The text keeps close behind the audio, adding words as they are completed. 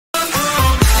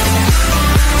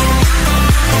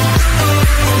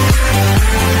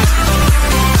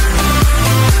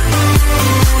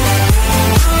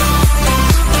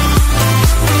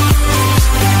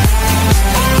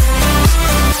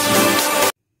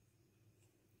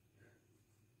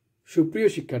সুপ্রিয়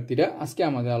শিক্ষার্থীরা, আজকে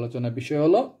আমাদের আলোচনার বিষয়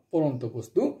হলো পড়ন্ত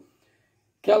বস্তু।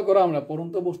 খেয়াল করো, আমরা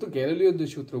পড়ন্ত বস্তু গ্যালিলিওর যে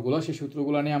সূত্রগুলো, সেই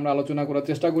সূত্রগুলো নিয়ে আমরা আলোচনা করার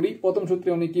চেষ্টা করি। প্রথম সূত্রে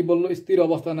উনি কি বললো? স্থির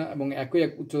অবস্থান এবং একই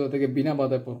এক উচ্চতা থেকে বিনা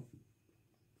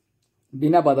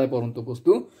বাধায় পড়ন্ত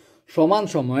বস্তু সমান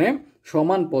সময়ে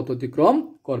সমান পথ অতিক্রম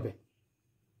করবে।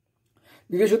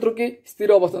 দ্বিতীয় সূত্র কি? স্থির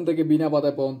অবস্থান থেকে বিনা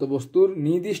বাধায় পড়ন্ত বস্তুর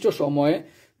নির্দিষ্ট সময়ে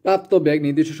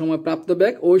প্রাপ্ত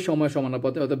বেগ ওই সময়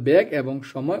সমানুপাতিক, অর্থাৎ বেগ এবং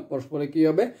সময় পরস্পরে কি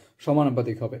হবে?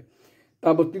 সমানুপাতিক হবে।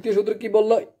 তারপর তৃতীয় সূত্র কি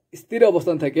বললো? স্থির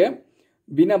অবস্থান থেকে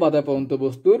বিনা বাধায় পড়ন্ত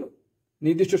বস্তুর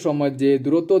নির্দিষ্ট সময় যে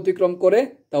দূরত্ব অতিক্রম করে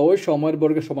তা ওই সময়ের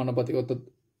বর্গের সমানুপাতিক, অর্থাৎ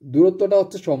দূরত্বটা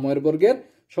হচ্ছে সময়ের বর্গের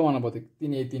সমানুপাতিক।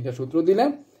 তিনি এই তিনটা সূত্র দিলেন।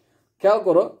 খেয়াল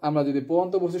করো, আমরা যদি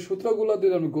পড়ন্ত বস্তুর সূত্রগুলো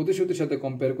যদি আমি গতিসূত্রের সাথে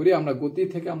কম্পেয়ার করি, আমরা গতি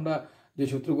থেকে আমরা যে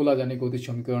সূত্রগুলো জানি গতির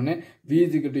সমীকরণে, v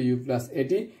 = u +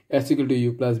 at, s =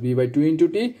 u + b / 2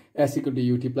 * t, s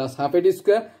 = ut + half at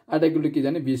square, আর এগুলো কি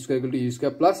জানি? v = u²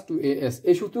 + 2as।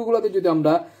 এই সূত্রগুলোতে যদি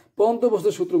আমরা পড়ন্ত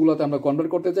বস্তুর সূত্রগুলোতে আমরা কনভার্ট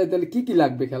করতে চাই, তাহলে কি কি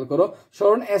লাগবে? খেয়াল করো,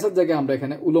 সরণ s এর জায়গায় আমরা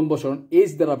এখানে উলম্ব সরণ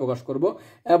h দ্বারা প্রকাশ করব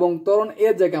এবং ত্বরণ a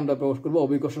এর জায়গায় আমরা প্রকাশ করব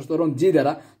অভিকর্ষ ত্বরণ g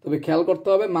দ্বারা। তবে খেয়াল করতে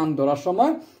হবে, মান ধরার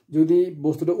সময় যদি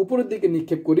বস্তুটা উপরের দিকে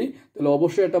নিক্ষেপ করি, তাহলে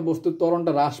অবশ্যই একটা বস্তুর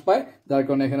ত্বরণটা হ্রাস পায়, যার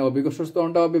কারণে এখানে অভিকর্ষ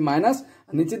ত্বরণটা হবে মাইনাস।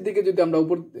 নিচের দিকে যদি আমরা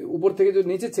উপর থেকে যদি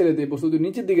নিচে ছেড়ে দিই, বস্তু যদি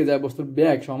নিচের দিকে যায়, বস্তুর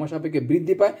ব্যাগ সময় সাপেক্ষে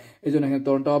বৃদ্ধি পায়, এই জন্য এখানে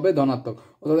ত্বরণটা হবে ধনাত্মক।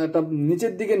 অর্থাৎ একটা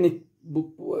নিচের দিকে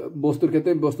বস্তুর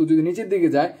ক্ষেত্রে বস্তু যদি নিচের দিকে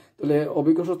যায়, তাহলে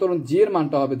অভিকর্ষ ত্বরণ জি এর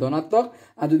মানটা হবে ধনাত্মক,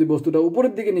 আর যদি বস্তুটা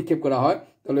উপরের দিকে নিক্ষেপ করা হয়,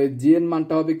 তাহলে জি এর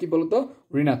মানটা হবে কি বলতো?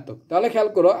 ঋণাত্মক। তাহলে খেয়াল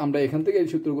করো, আমরা এখান থেকে এই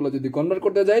সূত্রগুলো যদি কনভার্ট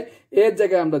করতে যাই, এর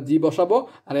জায়গায় আমরা জি বসাবো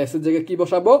আর এস এর জায়গায় কি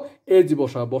বসাবো? এজ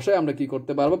বসাবো। বসে আমরা কি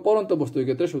করতে পারবো? পড়ন্ত বস্তুর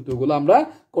ক্ষেত্রে সূত্রগুলো আমরা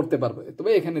করতে পারবো। তবে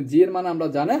এখানে জি এর মান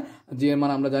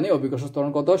আমরা জানি অভিকর্ষ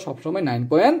ত্বরণ কত? সবসময়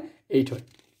 9.8 হয়।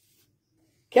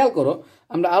 খেয়াল করো,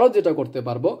 আমরা আরো যেটা করতে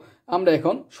পারবো, আমরা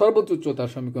এখন সর্বোচ্চ উচ্চতার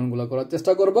সমীকরণগুলো করার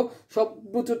চেষ্টা করব।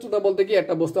 সর্বোচ্চ উচ্চতা বলতে কি?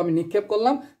 একটা বস্তু আমি নিক্ষেপ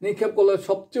করলে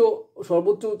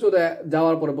সর্বোচ্চ উচ্চতা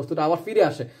যাওয়ার পরে বস্তুটা আবার ফিরে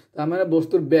আসে, তার মানে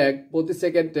বস্তুর বেগ প্রতি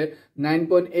সেকেন্ডে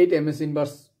 9.8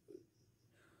 ms⁻²।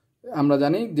 আমরা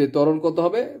জানি যে ত্বরণ কত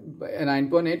হবে?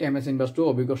 9.8 ms⁻²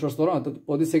 অভিকর্ষ ত্বরণ, অর্থাৎ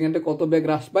প্রতি সেকেন্ডে কত বেগ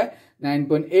হ্রাস পায়?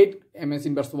 9.8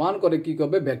 ms⁻1 করে কি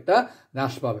করবে? বেগটা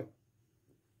হ্রাস পাবে।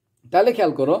 তাহলে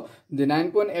খেয়াল করো যে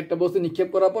 9.8টা বস্তু নিক্ষেপ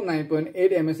করার পর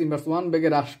 9.8 ms⁻1 বেগে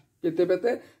হ্রাস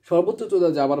পেতে সর্বোচ্চ উচ্চতা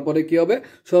যাবার পরে কি হবে?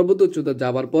 সর্বোচ্চ উচ্চতা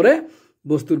যাবার পরে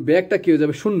বস্তুর বেগটা কি হয়ে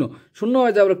যাবে? শূন্য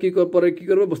হয়ে যাবে। কি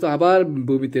করবে? বস্তু আবার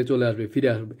ভূমিতে চলে আসবে, ফিরে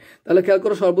আসবে। তাহলে খেয়াল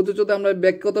করো, সর্বোচ্চ উচ্চতা আমরা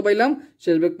বেগ কত পাইলাম?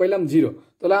 শেষ বেগ পাইলাম 0।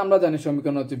 তাহলে আমরা জানি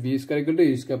সমীকরণ হচ্ছে v² = u²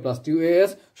 + 2as।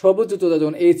 সর্বোচ্চ উচ্চতা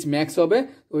যখন h max হবে,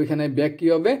 ওইখানে বেগ কি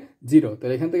হবে? 0।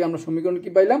 তাহলে এখান থেকে আমরা সমীকরণ কি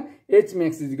পাইলাম? h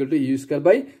max = u²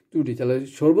 / 2t। তাহলে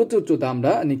সর্বোচ্চ উচ্চতা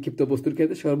আমরা নিক্ষিপ্ত বস্তুর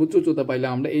ক্ষেত্রে সর্বোচ্চ উচ্চতা পাইলাম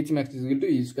আমরা h max =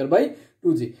 u² /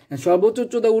 2g। সর্বোচ্চ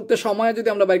উচ্চতা উঠতে সময় যদি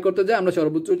আমরা বাইর করতে যাই, আমরা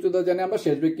সর্বোচ্চ উচ্চতা জানি আমরা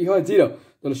শেষ বেগ কি হয়? 0।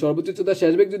 তাহলে সর্বোচ্চ উচ্চতা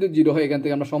শেষ বেগ যদি 0 হয়, এখান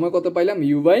থেকে আমরা সময় কত পাইলাম?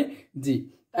 u/g।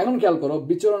 এখন খেয়াল করো,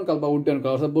 বিচরণকাল বা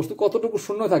উড্ডয়নকাল, অর্থাৎ বস্তু কতটুকু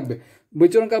শূন্য থাকবে।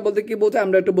 বিচরণকাল বলতে কি বলছে?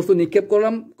 আমরা একটা বস্তু নিক্ষেপ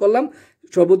করলাম,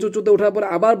 সর্বোচ্চ উচ্চতা ওঠার পর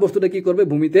আবার বস্তুটা কি করবে?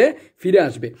 ভূমিতে ফিরে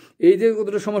আসবে। এই যে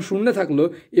কতটা সময় শূন্য থাকলো,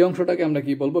 এই অংশটাকে আমরা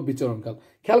কি বলবো? বিচরণকাল।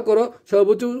 খেয়াল করো,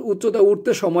 সর্বোচ্চ উচ্চতা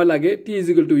উঠতে সময় লাগে t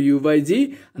 = u/g,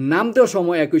 নামতেও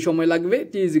সময় একই সময় লাগবে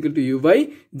t =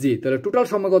 u/g। তাহলে টোটাল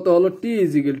সময় কত হলো? t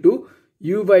 =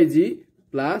 u/g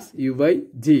 +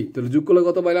 u/g। তাহলে যোগ করলে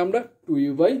কত পাইলাম আমরা?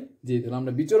 2u/g। তাহলে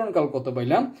আমরা বিচরণকাল কত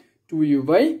পাইলাম?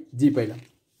 2u/g পাইলাম।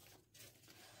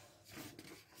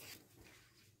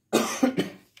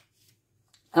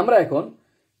 আমরা এখন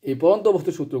এই পড়ন্ত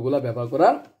বস্তুর সূত্রগুলো ব্যবহার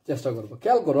করার চেষ্টা করব।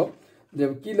 খেয়াল করো যে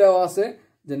কি দেওয়া আছে,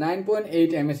 যে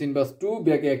 9.8 ms⁻²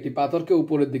 বেগে একটি পাথরকে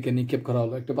উপরের দিকে নিক্ষেপ করা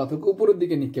হলো। একটা পাথরকে উপরের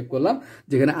দিকে নিক্ষেপ করলাম,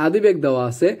 যেখানে আদি বেগ দেওয়া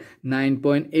আছে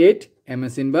 9.8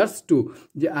 ms⁻²।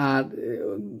 যে আর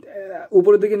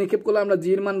উপরের দিকে নিক্ষেপ করলে আমরা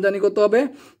জির মান জানি কত হবে?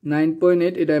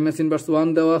 9.8, এটা ms⁻1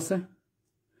 দেওয়া আছে,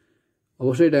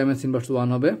 অবশ্যই এটা ms⁻1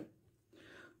 হবে।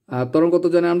 আর ত্বরণ কত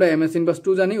জানি আমরা?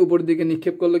 ms⁻2 জানি। উপরের দিকে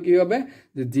নিক্ষেপ করলে কি হবে?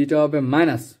 যে জিটা হবে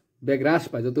মাইনাস, বেগ হ্রাস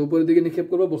পায়। যত উপরের দিকে নিক্ষেপ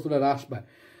করবো বস্তুটা হ্রাস পায়,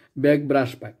 বেগ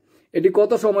হ্রাস পায়। এটি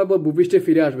কত সময় পর ভূপৃষ্ঠে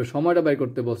ফিরে আসবে? সময়টা বের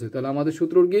করতে বলছে। তাহলে আমাদের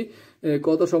সূত্র কি?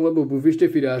 কত সময় পর ভূপৃষ্ঠে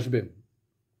ফিরে আসবে?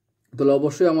 তাহলে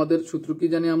অবশ্যই আমাদের সূত্র কি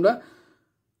জানি আমরা?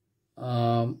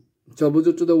 সর্বোচ্চ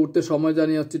উচ্চতা উঠতে সময়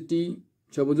জানি হচ্ছে t।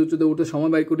 সর্বোচ্চ উচ্চতা উঠতে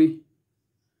সময় বাই করি,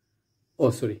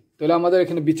 তাহলে আমাদের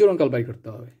এখানে বিচরণকাল বাই করতে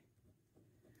হবে।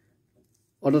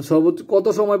 অর্থাৎ সর্বোচ্চ কত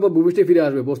সময় পর ভূপৃষ্ঠে ফিরে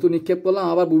আসবে? বস্তু নিক্ষেপ করলাম,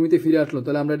 আবার ভূমিতে ফিরে আসলো,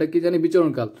 তাহলে আমরা এটা কি জানি?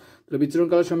 বিচরণকাল। তাহলে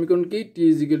বিচরণকালের সমীকরণ কি? t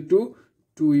 =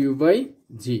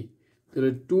 2u/g।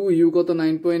 তাহলে 2u কত?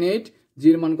 9.8, g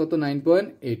এর মান কত?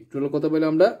 9.8। টোটাল কত পেলাম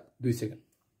আমরা? 2 সেকেন্ড।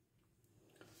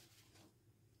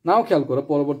 নাও খেয়াল করো,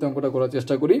 পরবর্তী অঙ্কটা করার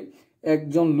চেষ্টা করি।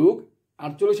 একজন লোক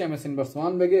 48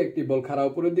 ms/1 বেগে একটি বল খাড়া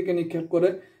উপরের দিকে নিক্ষেপ করে।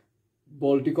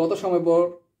 বলটি কত সময় পর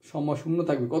শূন্য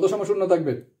থাকবে? কত সময় শূন্য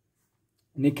থাকবে?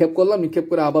 নিক্ষেপ করলাম, নিক্ষেপ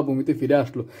করে আবার ভূমিতে ফিরে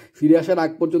আসলো, ফিরে আসার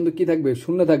আগ পর্যন্ত কি থাকবে?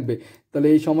 শূন্য থাকবে। তাহলে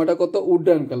এই সময়টা কত?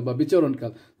 উড্ডয়নকাল বা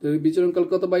বিচরণকাল। তো বিচরণকাল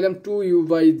কত পাইলাম?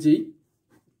 2u/g।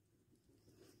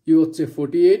 ইউ হচ্ছে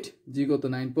 48, জি কত?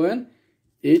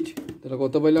 9.8। তাহলে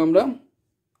কত পাইলাম আমরা?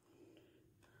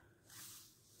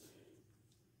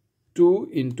 2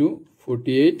 ×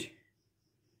 48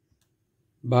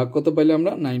 ভাগ কত পাইলাম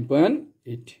আমরা?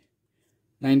 9.8,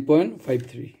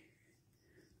 9.53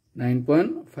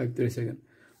 সেকেন্ড।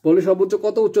 বলে সর্বোচ্চ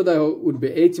কত উচ্চতায় উঠবে?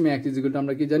 এইচ ম্যাক্স ইকুয়াল টু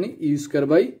আমরা কি জানি?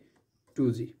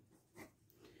 u²/2g,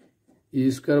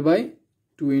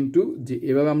 u²/2 × g।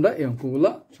 এভাবে আমরা এই অঙ্কগুলো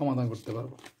সমাধান করতে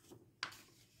পারবো।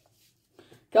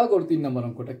 খেয়াল করো 3 নম্বর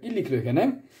অঙ্কটা কি লিখলো এখানে,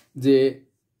 যে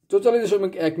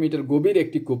 44.1 মিটার গভীর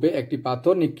একটি কূপে একটি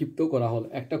পাথর নিক্ষিপ্ত করা হলো।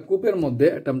 একটা কূপের মধ্যে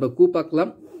আমরা কূপ আঁকলাম,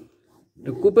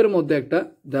 কূপের মধ্যে একটা,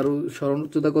 যার সরণ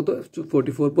উচ্চতা কত?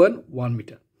 44.1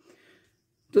 মিটার।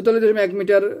 44.1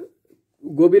 মিটার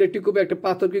গভীর একটি কূপে একটা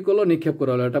পাথর কি করলো? নিক্ষেপ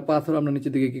করা হলো। একটা পাথর আমরা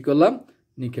নিচের দিকে কি করলাম?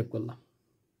 নিক্ষেপ করলাম।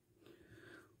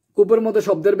 কূপের মধ্যে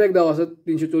শব্দের বেগ দেওয়া আছে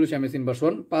 340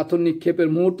 ms/1। পাথর নিক্ষেপের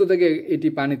মুহূর্ত থেকে এটি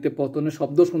পানিতে পতনের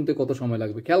শব্দ শুনতে কত সময়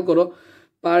লাগবে? খেয়াল করো,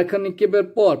 পাথর নিক্ষেপের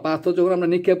পর পাথর যখন আমরা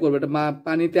নিক্ষেপ করবো, এটা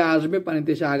পানিতে আসবে, পানিতে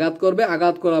এসে আঘাত করবে,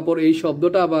 আঘাত করার পর এই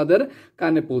শব্দটা আমাদের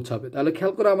কানে পৌঁছাবে। তাহলে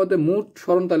খেয়াল করো আমাদের মোট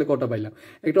স্মরণ তাহলে কটা পাইলাম?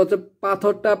 একটা হচ্ছে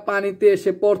পাথরটা পানিতে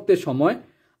এসে পড়তে সময়,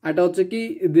 এটা হচ্ছে কি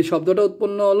যে শব্দটা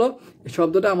উৎপন্ন হলো, এই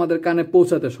শব্দটা আমাদের কানে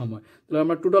পৌঁছাতে সময়। তাহলে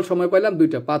আমরা টোটাল সময় পাইলাম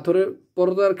 2টা, পাথরের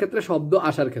পড়ার ক্ষেত্রে, শব্দ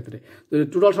আসার ক্ষেত্রে। তো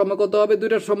টোটাল সময় কত হবে?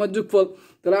 2টার সময় যোগফল।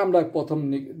 তাহলে আমরা প্রথম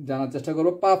জানার চেষ্টা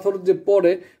করবো পাথর যে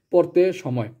পড়তে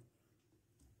সময়,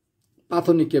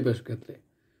 পাথর নিক্ষেপের ক্ষেত্রে,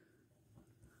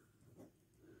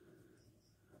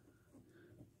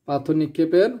 পাথর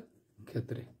নিক্ষেপের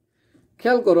ক্ষেত্রে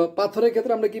খেয়াল করো পাথরের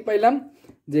ক্ষেত্রে আমরা কি পাইলাম?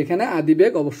 যে এখানে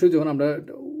আদিবেগ অবশ্যই যখন আমরা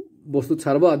বস্তু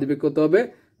ছাড়বো আদিবেগ কত হবে?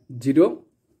 0।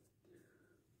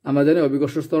 আমরা জানি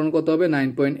অভিকর্ষ ত্বরণ কত হবে?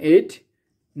 9.8।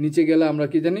 নিচে গেলে আমরা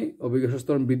কি জানি? অভিকর্ষ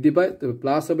ত্বরণ বৃদ্ধি পায়, তবে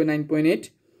প্লাস হবে 9.8।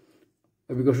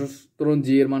 অভিকর্ষ ত্বরণ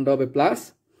জি এর মানটা হবে প্লাস।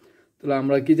 তাহলে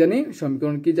আমরা কি জানি?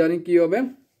 সমীকরণ কি জানি? কি হবে?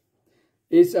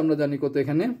 এইচ আমরা জানি কত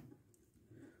এখানে?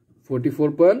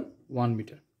 44.1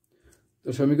 মিটার। তো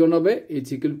সমীকরণ হবে H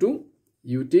equal to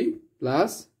UT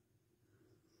plus,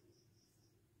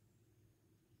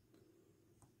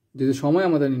 যদি সময়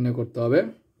আমাদের নির্ণয় করতে হবে,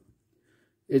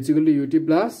 H equal to UT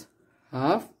plus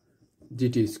half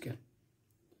GT square.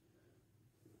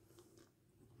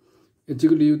 H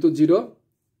equal to you তো 0,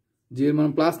 জি এর মান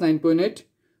প্লাস 9.8,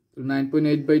 তো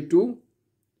 9.8/2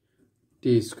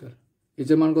 টি স্কয়ার। এইচ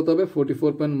এর মান কত হবে?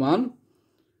 44.1,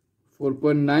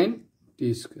 4.9 টি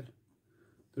স্কয়ার।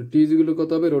 তো টি ইকুয়াল টু কত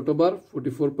হবে?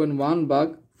 √/44.1 ভাগ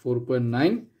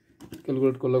 4.9।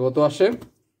 ক্যালকুলেট করলে কত আসে?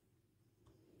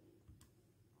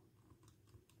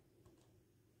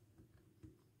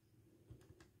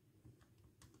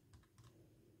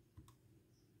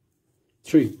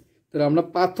 3। তাহলে আমরা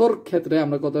পাথর ক্ষেত্রে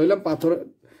আমরা কত হইলাম? পাথর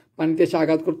পানিতে এসে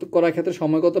আঘাত করার ক্ষেত্রে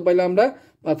সময় কত পাইলাম আমরা?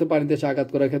 পাথর পানিতে এসে আঘাত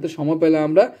করার ক্ষেত্রে সময় পাইলাম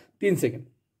আমরা 3 সেকেন্ড।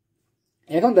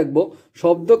 এখন দেখব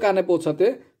শব্দ কানে পৌঁছাতে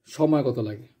সময় কত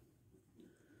লাগে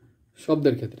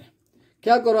শব্দের ক্ষেত্রে।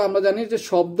 খেয়াল করো আমরা জানি যে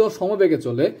শব্দ সমবেগে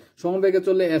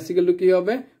চলে এস ইকুয়াল টু কি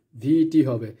হবে? ভিটি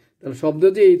হবে। তাহলে শব্দ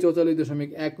যে এই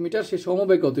 44.1 মিটার সে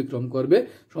সমবেগ অতিক্রম করবে,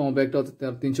 সমবেগটা হচ্ছে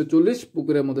 340,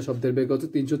 পুকুরের মধ্যে শব্দের বেগ হচ্ছে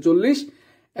 340।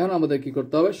 এখন আমাদের কি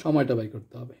করতে হবে? সময়টা বাই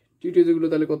করতে হবে। টি যেগুলো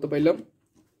তাহলে কত পাইলাম?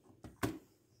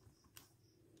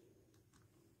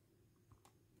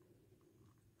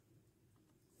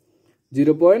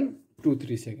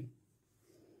 0.23 সেকেন্ড।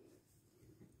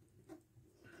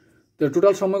 তো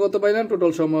টোটাল সময় কত পাইলাম?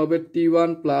 টোটাল সময় হবে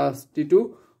t1 প্লাস t2,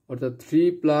 অর্থাৎ 3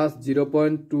 প্লাস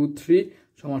 0.23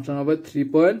 সমান হবে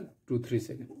 3.23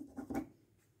 সেকেন্ড।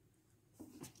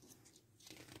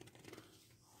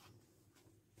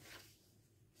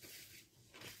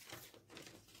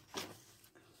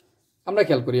 আমরা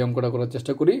খেয়াল করি, অঙ্কটা করার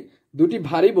চেষ্টা করি। দুটি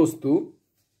ভারী বস্তু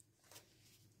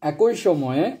একই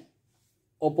সময়ে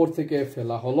ওপর থেকে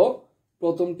ফেলা হলো।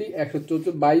 প্রথমটি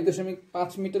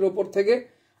 122.5 মিটার ওপর থেকে,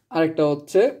 আরেকটা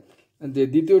হচ্ছে যে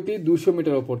দ্বিতীয়টি 200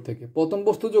 মিটার ওপর থেকে। প্রথম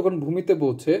বস্তু যখন ভূমিতে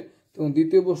পৌঁছে তখন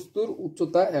দ্বিতীয় বস্তুর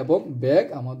উচ্চতা এবং বেগ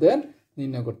আমাদের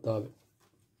নির্ণয় করতে হবে।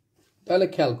 তাহলে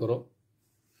খেয়াল করো,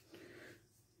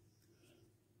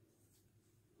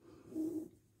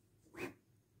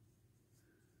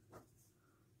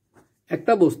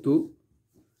 একটা বস্তু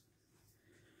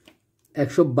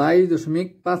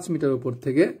 122.5 মিটার উপর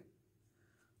থেকে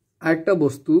আরেকটা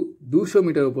বস্তু 200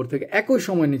 মিটার উপর থেকে একই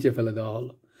সময় নিচে ফেলে দেওয়া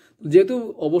হলো। যেহেতু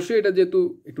অবশ্যই এটা যেহেতু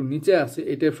একটু নিচে আছে,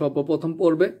 এটা সর্বপ্রথম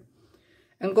পড়বে।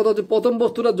 এখন কথা হচ্ছে প্রথম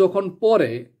বস্তুটা যখন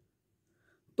পড়ে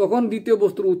তখন দ্বিতীয়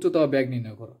বস্তুর উচ্চতা বা বেগ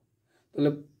নির্ণয় করো।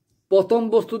 তাহলে প্রথম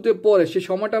বস্তুতে পড়ে সেই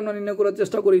সময়টা আমরা নির্ণয় করার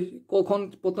চেষ্টা করি, কখন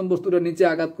প্রথম বস্তুটা নিচে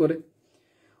আঘাত করে।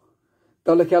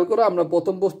 তাহলে খেয়াল করো, আমরা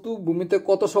প্রথম বস্তু ভূমিতে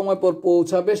কত সময় পর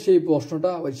পৌঁছাবে সেই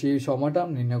প্রশ্নটা, সেই সময়টা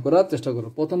নির্ণয় করার চেষ্টা করো।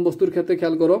 প্রথম বস্তুর ক্ষেত্রে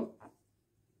খেয়াল করো,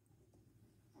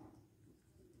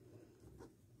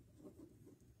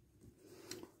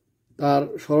 তার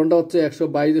সরণটা হচ্ছে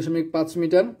 122.5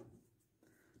 মিটার,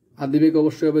 আদিবেগ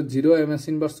অবশ্যই হবে 0 ms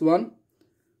ইনভার্স 1,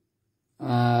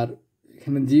 আর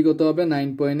এখানে জি কত হবে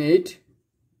 9.8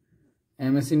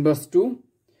 ms ইনভার্স 2,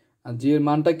 আর জি এর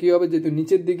মানটা কি হবে, যেহেতু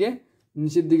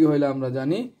নিচের দিকে হলে আমরা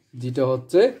জানি জিটা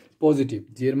হচ্ছে পজিটিভ,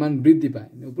 জি এর মান বৃদ্ধি পায়,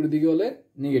 উপরের দিকে হলে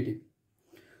নেগেটিভ।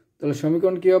 তাহলে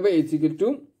সমীকরণ কি হবে, h equal to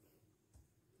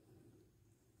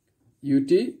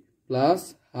ut plus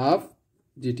half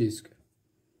GT square.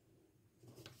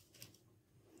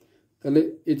 তাহলে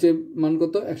এইচ এর মান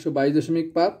কত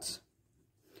 122.5,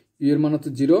 ইউ এর মান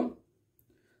হচ্ছে 0,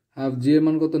 হাফ জি এর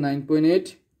মান কত 9.8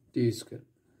 টি স্কয়ার।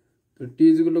 তো টি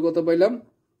ইকুয়াল টু কত পাইলাম,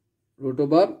 রুট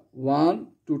ওভার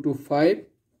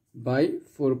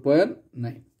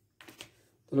 1225/4.9।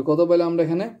 তাহলে কত পাইলাম আমরা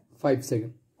এখানে 5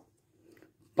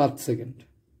 সেকেন্ড।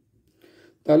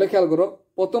 তাহলে খেয়াল করো,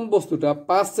 প্রথম বস্তুটা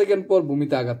 5 সেকেন্ড পর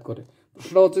ভূমিতে আঘাত করে।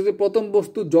 প্রশ্নটা হচ্ছে যে প্রথম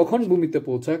বস্তু যখন ভূমিতে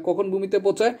পৌঁছায়, কখন ভূমিতে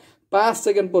পৌঁছায়, 5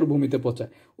 সেকেন্ড পর ভূমিতে পৌঁছায়।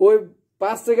 ওই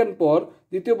 5 সেকেন্ড পর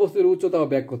দ্বিতীয় বস্তুর উচ্চতা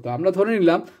ব্যাক করতে, আমরা ধরে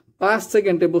নিলাম 5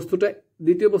 সেকেন্ডে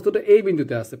দ্বিতীয় বস্তুটা এই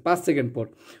বিন্দুতে আসে। 5 সেকেন্ড পর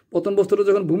প্রথম বস্তুটা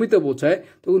যখন ভূমিতে পৌঁছায়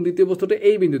তখন দ্বিতীয় বস্তুটা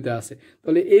এই বিন্দুতে আসে।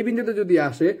 তাহলে এই বিন্দুতে যদি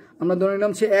আসে, আমরা ধরে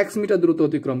নিলাম সে x মিটার দ্রুত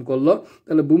অতিক্রম করলো।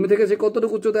 তাহলে ভূমি থেকে সে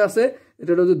কতটুকু উচ্চতায় আসে,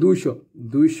 এটা হচ্ছে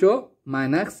 200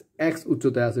 মাইনাস x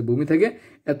উচ্চতায় আসে, ভূমি থেকে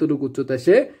এতটুকু উচ্চতায়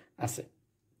সে আসে।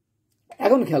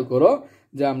 এখন খেয়াল করো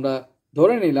যে আমরা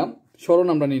ধরে নিলাম সরণ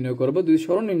আমরা নির্ণয় করব। যদি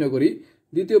সরণ নির্ণয় করি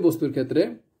দ্বিতীয় বস্তুর ক্ষেত্রে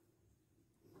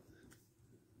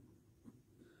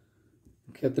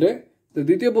তো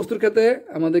দ্বিতীয় বস্তুর ক্ষেত্রে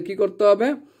আমাদের কি করতে হবে,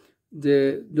 যে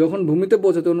যখন ভূমিতে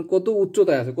পৌঁছে তখন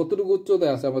কতটুকু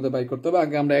উচ্চতায় আছে আমাদের বাই করতে হবে।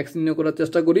 আগে আমরা x নির্ণয় করার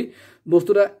চেষ্টা করি।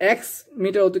 বস্তুটা x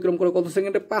মিটার অতিক্রম করে কত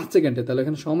সেকেন্ডে, 5 সেকেন্ডে। তাহলে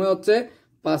এখানে সময় হচ্ছে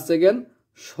 5 সেকেন্ড,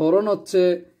 সরণ হচ্ছে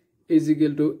ইজ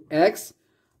ইকুয়াল টু x,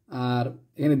 আর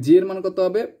এখানে জি এর মান কত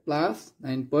হবে প্লাস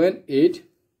 9.8।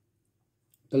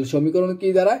 তাহলে সমীকরণ কি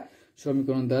দাঁড়ায়,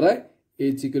 সমীকরণ দাঁড়ায়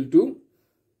h equal to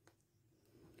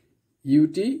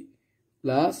ut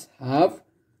plus half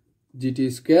GT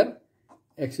square,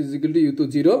 x is equal to u তো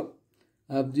 0,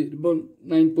 হাফ জি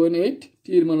 9.8,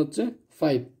 টি এর মান হচ্ছে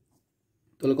 5।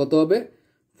 তাহলে কত হবে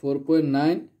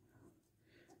 4.9,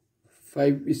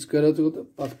 5 স্কোয়ার হচ্ছে কত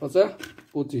 5 5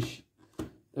 25,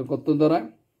 তাহলে কত দাঁড়ায়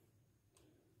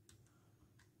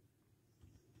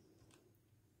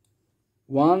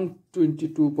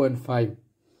 122.5।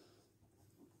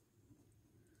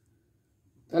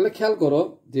 তাহলে খেয়াল করো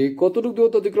যে কতটুকু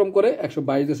দূরত্ব অতিক্রম করে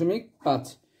 122.5।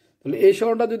 তাহলে এই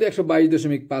সরণটা যদি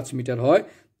 122.5 মিটার হয়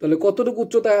তাহলে কতটুকু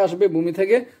উচ্চতায় আসবে ভূমি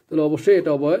থেকে, তাহলে অবশ্যই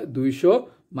এটা হবে 200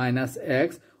 মাইনাস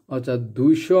এক্স, অর্থাৎ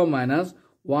 200 মাইনাস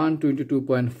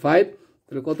 122.5।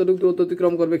 তাহলে কতটুকু দূরত্ব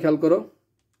অতিক্রম করবে খেয়াল করো,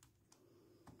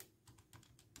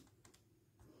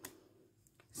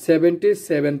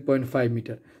 77.5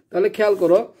 মিটার। তাহলে খেয়াল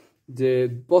করো যে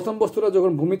প্রথম বস্তুটা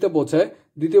যখন ভূমিতে পৌঁছায়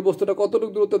দ্বিতীয় বস্তুটা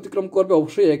কতটুকু দূরত্ব অতিক্রম করবে,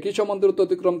 অবশ্যই একই সমান দূরত্ব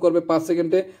অতিক্রম করবে 5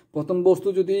 সেকেন্ডে। প্রথম বস্তু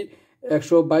যদি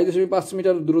 122.5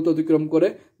 মিটার দূরত্ব অতিক্রম করে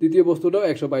দ্বিতীয় বস্তুটাও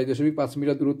 122.5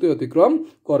 মিটার দূরত্ব অতিক্রম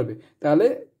করবে। তাহলে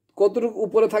কতটুকু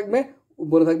উপরে থাকবে,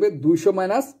 উপরে থাকবে 200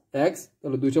 মাইনাস এক্স,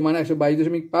 তাহলে 200 মাইনাস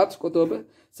 122.5 কত হবে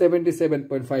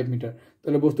 77.5 মিটার।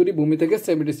 তাহলে বস্তুটি ভূমি থেকে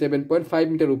 77.5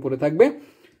 মিটার উপরে থাকবে।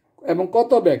 এবং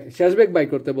কত বেগ, শেষ বেগ বাই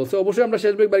করতে বলছে, অবশ্যই আমরা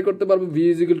শেষ বেগ বাই করতে পারবো। V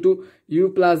is equal to you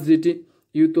plus GT,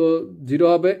 you তো 0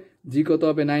 হবে, জি কত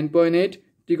হবে 9.8,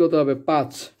 টি কত হবে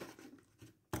 5।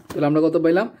 তাহলে আমরা কত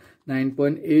পাইলাম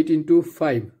 9.8 ইন্টু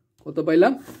 5 কত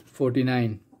পাইলাম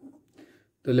 49।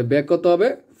 তাহলে বেগ কত হবে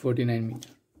 49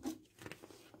 মিটার।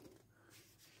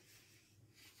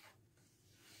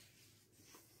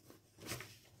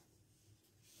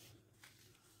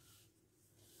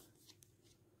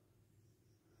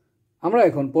 আমরা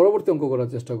এখন পরবর্তী অঙ্ক করার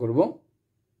চেষ্টা করব।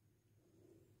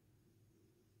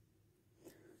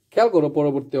 খেয়াল করো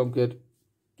পরবর্তী অঙ্কের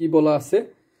কি বলা আছে,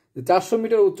 400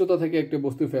 মিটার উচ্চতা থেকে একটি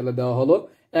বস্তু ফেলে দেওয়া হলো,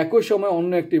 একই সময়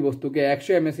অন্য একটি বস্তুকে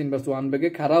 100 ms ইনভার্স 1 বেগে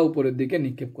খাড়া উপরের দিকে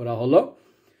নিক্ষেপ করা হলো।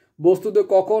 বস্তুতে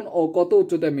কখন ও কত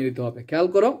উচ্চতায় মিলিত হবে। খেয়াল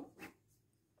করো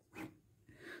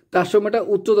 400 মিটার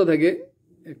উচ্চতা থেকে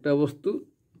একটা বস্তু,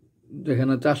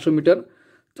 যেখানে 400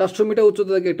 মিটার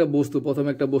উচ্চতা থেকে একটা বস্তু, প্রথমে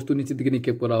একটা বস্তু নিচের দিকে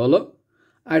নিক্ষেপ করা হলো,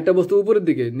 আরেকটা বস্তু উপরের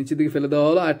দিকে নিচের দিকে ফেলে দেওয়া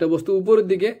হলো, আরেকটা বস্তু উপরের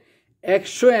দিকে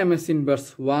 100 ms ইনভার্স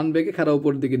 1 বেগে খাড়া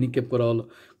উপরের দিকে নিক্ষেপ করা হলো।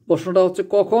 প্রশ্নটা হচ্ছে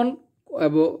কখন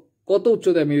এবং কত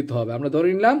উচ্চতায় মিলিত হবে। আমরা ধরে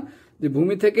নিলাম যে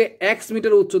ভূমি থেকে x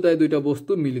মিটার উচ্চতায় দুইটা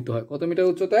বস্তু মিলিত হয়। কত মিটার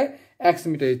উচ্চতায়? x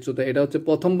মিটার উচ্চতায়। এটা হচ্ছে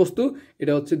প্রথম বস্তু,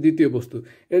 এটা হচ্ছে দ্বিতীয় বস্তু।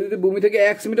 এটা যদি ভূমি থেকে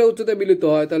x মিটার উচ্চতায় মিলিত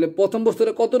হয় তাহলে প্রথম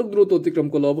বস্তুটা কত দ্রুত অতিক্রম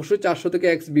করলো? অবশ্যই 400 থেকে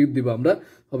x বিয়োগ দিব আমরা,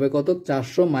 হবে কত?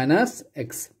 400 মাইনাস x।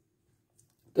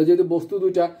 তো যেহেতু বস্তু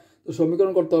দুইটা, তো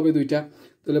সমীকরণ করতে হবে দুইটা।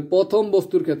 তাহলে প্রথম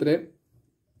বস্তুর ক্ষেত্রে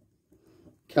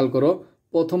খেয়াল করো,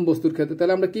 প্রথম বস্তুর ক্ষেত্রে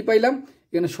তাহলে আমরা কি পাইলাম?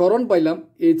 এখানে সরণ পাইলাম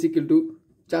h =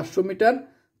 400 মিটার।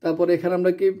 তারপরে এখানে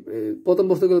আমরা কি প্রথম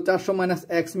বস্তু 400 মাইনাস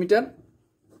x মিটার।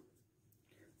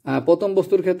 প্রথম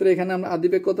বস্তুর ক্ষেত্রে এখানে আমরা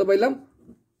আদিবেগ কত পাইলাম?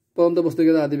 প্রথম বস্তুর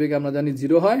ক্ষেত্রে আদিবেগ আমরা জানি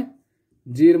 0 হয়,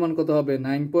 g এর মান কত হবে?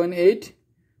 9.8।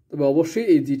 তবে অবশ্যই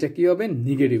এই জিটা কি হবে?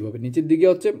 নেগেটিভ হবে, নিচের দিকে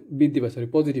হচ্ছে বৃদ্ধি পায়, সরি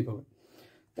পজিটিভ হবে।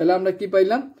 তাহলে আমরা কি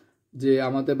পাইলাম? যে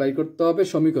আমাদের বাই করতে হবে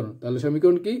সমীকরণ। তাহলে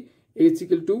সমীকরণ কি? h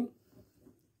 =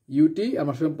 ut,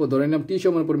 আমরা ধরে নিলাম t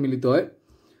সময়ের উপর মিলিত হয়,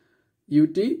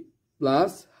 ut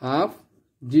plus half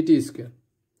gt square,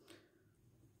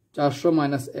 400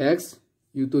 minus x,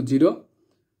 you তো 0,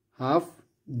 হাফ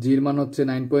জির মান হচ্ছে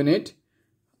 9.8,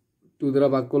 2 দ্বারা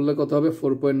ভাগ করলে কত হবে?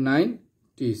 4.9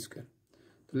 টি স্কোয়ার।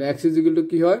 তাহলে x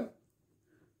 = কি হয়?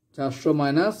 400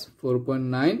 মাইনাস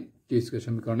 4.9 টি স্কোয়ার,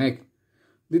 সমীকরণ 1।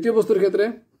 দ্বিতীয় বস্তুর ক্ষেত্রে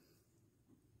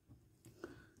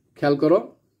খেয়াল করো,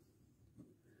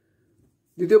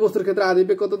 দ্বিতীয় বস্তুর ক্ষেত্রে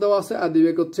আদিবেগ কত দেওয়া আছে?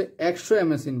 আদিবেগ হচ্ছে 100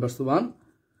 ms ইনভার্স 1।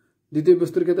 দ্বিতীয়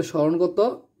বস্তুর ক্ষেত্রে সরণ কত?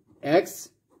 x,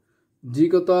 g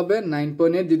কত হবে?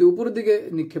 9.8। যদি উপরের দিকে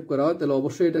নিক্ষেপ করা হয় তাহলে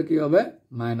অবশ্যই এটা কি হবে?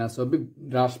 মাইনাস হবে,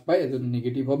 হ্রাস পায়, এজন্য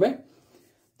নেগেটিভ হবে।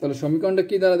 তাহলে সমীকরণটা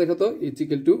কি দ্বারা দেখো তো? h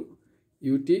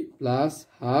 = ut plus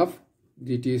half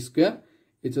gt square,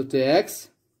 h হচ্ছে x,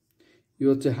 u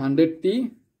হচ্ছে 100t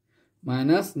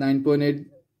মাইনাস 9.8,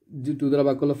 2 দ্বারা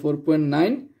ভাগ করলে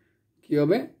 4.9 কি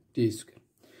হবে? টি স্কোয়ার।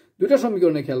 দুইটা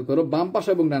সমীকরণে খেয়াল করো, বাম পাশ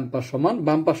এবং ডান পাশ সমান।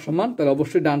 বাম পাশ সমান তাহলে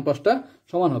অবশ্যই ডান পাশটা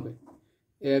সমান হবে।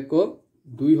 1 ও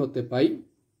 2 হতে পাই।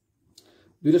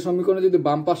 দুইটা সমীকরণে যদি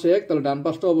বাম পাশে 1 তাহলে ডান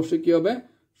পাশটা অবশ্যই কি হবে?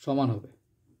 সমান হবে।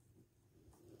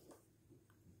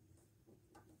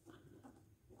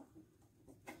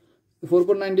 Four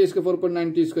point nine T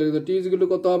square, T equal to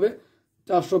কত হবে?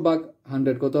 400 ভাগ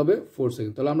 100 কত হবে? 4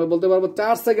 সেকেন্ড। তাহলে আমরা বলতে পারবো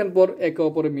 4 সেকেন্ড পর একে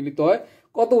অপরে মিলিত হয়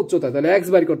কত উচ্চতায়। তাহলে x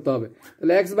বাই করতে হবে।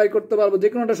 তাহলে x বাই করতে পারবো যে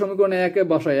কোনো একটা সমীকরণে একে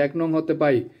বসাই, 1 নং হতে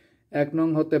পাই, 1 নং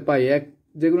হতে পাই,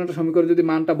 যে কোনো একটা সমীকরণে যদি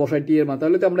মানটা বসাই টি এর মান,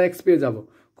 তাহলে তো আমরা x পেয়ে যাব।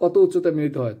 কত উচ্চতায়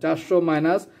মিলিত হয়? 400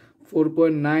 মাইনাস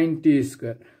 4.9 টি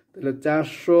স্কোয়ার। তাহলে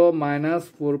 400 মাইনাস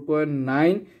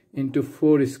 4.9 ইন্টু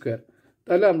 4 স্কোয়ার।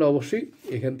 তাহলে আমরা অবশ্যই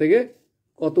এখান থেকে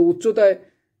কত উচ্চতায়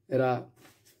এরা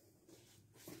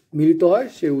মিলিত হয়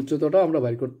সেই উচ্চতাটা আমরা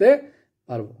বাইর করতে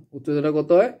পারবো। উচ্চতাটা কত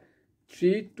হয়?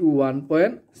 3 to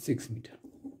 1.6 মিটার।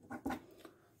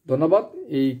 ধন্যবাদ।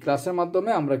 এই ক্লাসের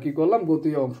মাধ্যমে আমরা কি করলাম? গতি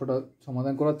অংশটা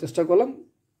সমাধান করার চেষ্টা করলাম।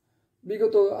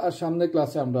 বিগত আর সামনে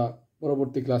ক্লাসে আমরা,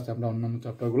 পরবর্তী ক্লাসে আমরা অন্যান্য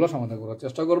চ্যাপ্টারগুলো সমাধান করার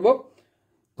চেষ্টা করব।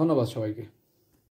 ধন্যবাদ সবাইকে।